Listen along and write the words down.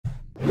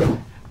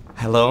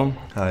Hello.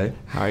 Hi.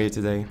 How are you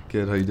today?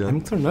 Good, how you doing?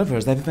 I'm so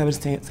nervous.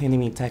 Everybody's sending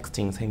me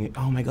texting saying,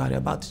 oh my god,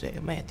 about today I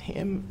met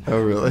him. Oh,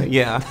 really?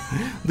 Yeah.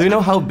 Do you know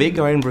how big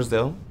you are in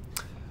Brazil?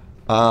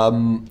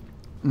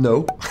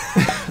 No.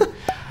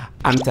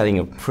 I'm telling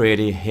you,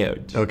 pretty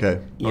huge.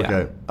 Okay, Yeah.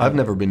 okay. I've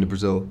never been to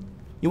Brazil.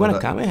 You want to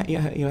come?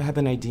 You have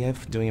an idea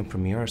of doing a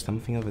premiere or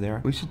something over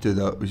there? We should do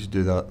that, we should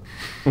do that.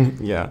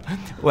 Yeah.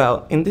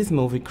 Well, in this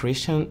movie,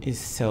 Christian is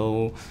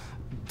so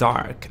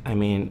dark. I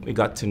mean, we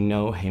got to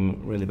know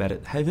him really better.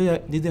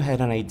 Did you have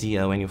an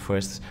idea when you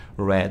first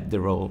read the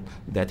role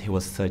that he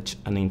was such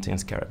an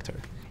intense character?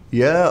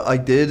 Yeah, I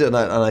did, and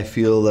I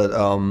feel that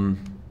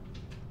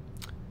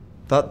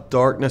that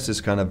darkness is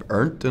kind of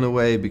earned in a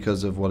way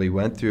because of what he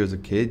went through as a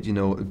kid. You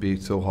know, it'd be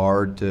so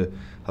hard to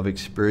have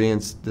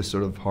experienced the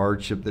sort of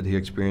hardship that he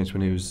experienced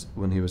when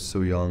he was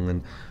so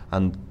young,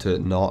 and to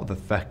not have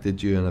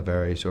affected you in a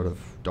very sort of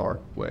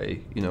dark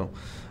way. You know.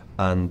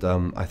 And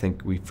I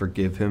think we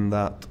forgive him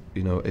that,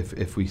 you know,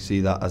 if we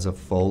see that as a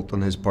fault on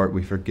his part,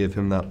 we forgive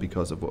him that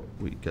because of what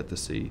we get to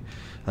see.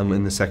 And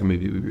in the second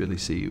movie, we really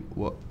see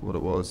what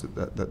it was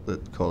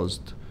that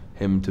caused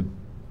him to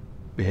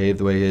behave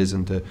the way he is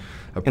and to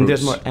approach And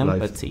there's more life.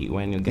 empathy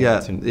when you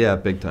get to... Yeah,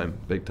 big time,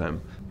 big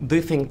time. Do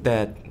you think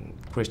that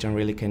Christian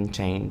really can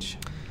change?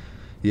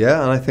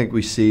 Yeah, and I think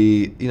we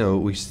see, you know,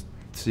 we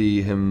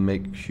see him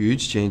make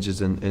huge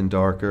changes in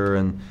Darker,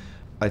 and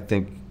I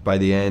think by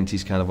the end,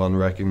 he's kind of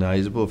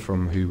unrecognizable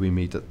from who we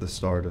meet at the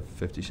start of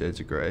 50 Shades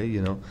of Grey,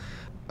 you know.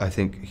 I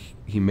think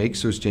he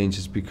makes those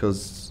changes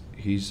because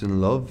he's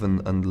in love,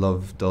 and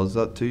love does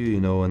that to you,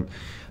 you know, and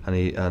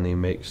he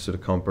makes sort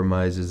of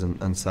compromises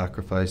and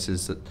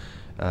sacrifices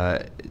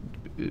that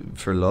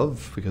for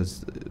love,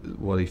 because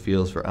what he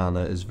feels for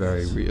Anna is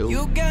very real.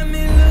 You got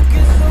me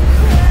looking so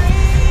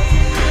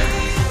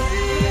crazy.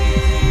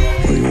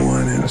 What do you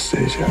want,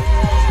 Anastasia?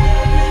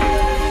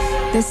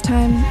 This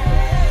time,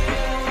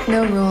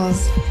 no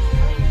rules,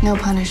 no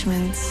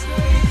punishments,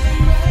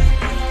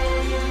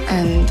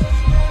 and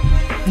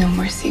no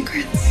more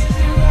secrets.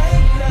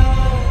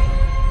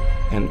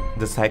 And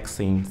the sex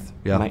scenes,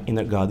 Yeah. my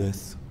inner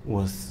goddess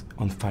was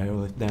on fire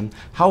with them.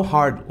 How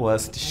hard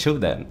was to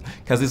shoot them?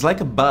 Because it's like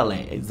a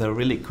ballet, it's a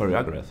really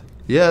choreography.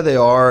 Yeah, they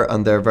are,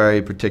 and they're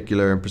very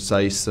particular and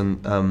precise,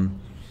 and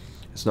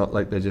it's not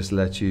like they just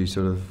let you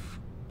sort of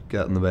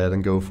get in the bed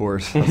and go for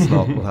it. That's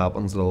not what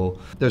happens at all.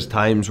 There's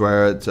times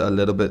where it's a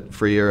little bit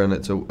freer, and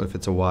if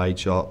it's a wide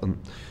shot,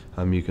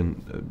 and you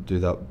can do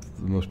that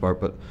for the most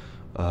part, but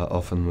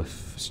often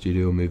with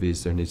studio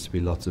movies there needs to be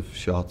lots of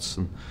shots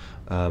and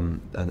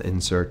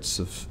inserts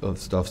of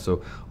stuff,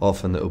 so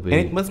often it'll be...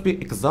 And it must be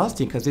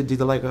exhausting because you did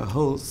like a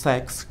whole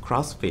sex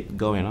CrossFit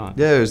going on.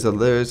 Yeah, it's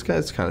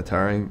kind of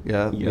tiring.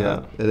 Yeah,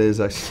 it is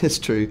actually. It's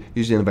true.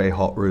 Usually in a very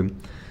hot room,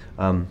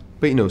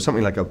 but you know,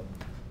 something like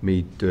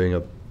me doing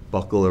a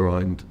buckle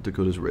around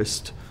Dakota's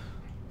wrist,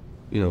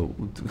 you know,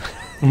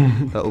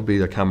 that will be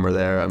the camera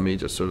there and me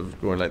just sort of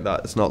going like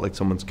that. It's not like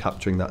someone's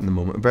capturing that in the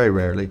moment. Very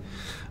rarely,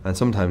 and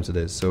sometimes it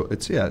is. So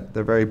it's, yeah,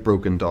 they're very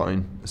broken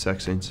down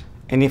sex scenes.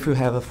 And if you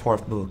have a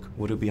fourth book,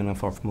 would it be on a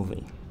fourth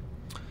movie?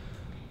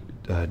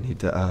 I need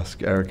to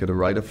ask Erica to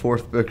write a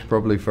fourth book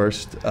probably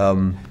first.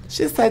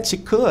 She said she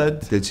could.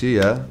 Did she?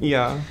 Yeah.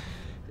 Yeah.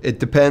 It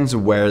depends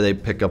on where they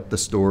pick up the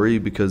story,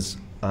 because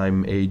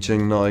I'm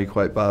aging now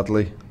quite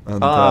badly.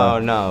 And, Oh,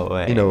 no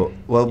way. You know,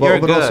 well,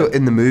 but also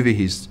in the movie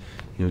he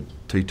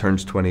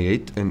turns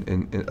 28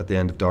 at the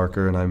end of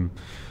Darker, and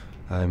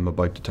I'm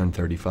about to turn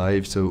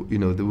 35. So you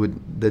know,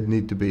 there'd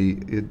need to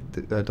be.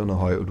 I don't know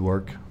how it would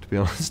work, to be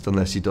honest,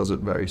 unless he does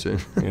it very soon.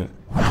 Yeah.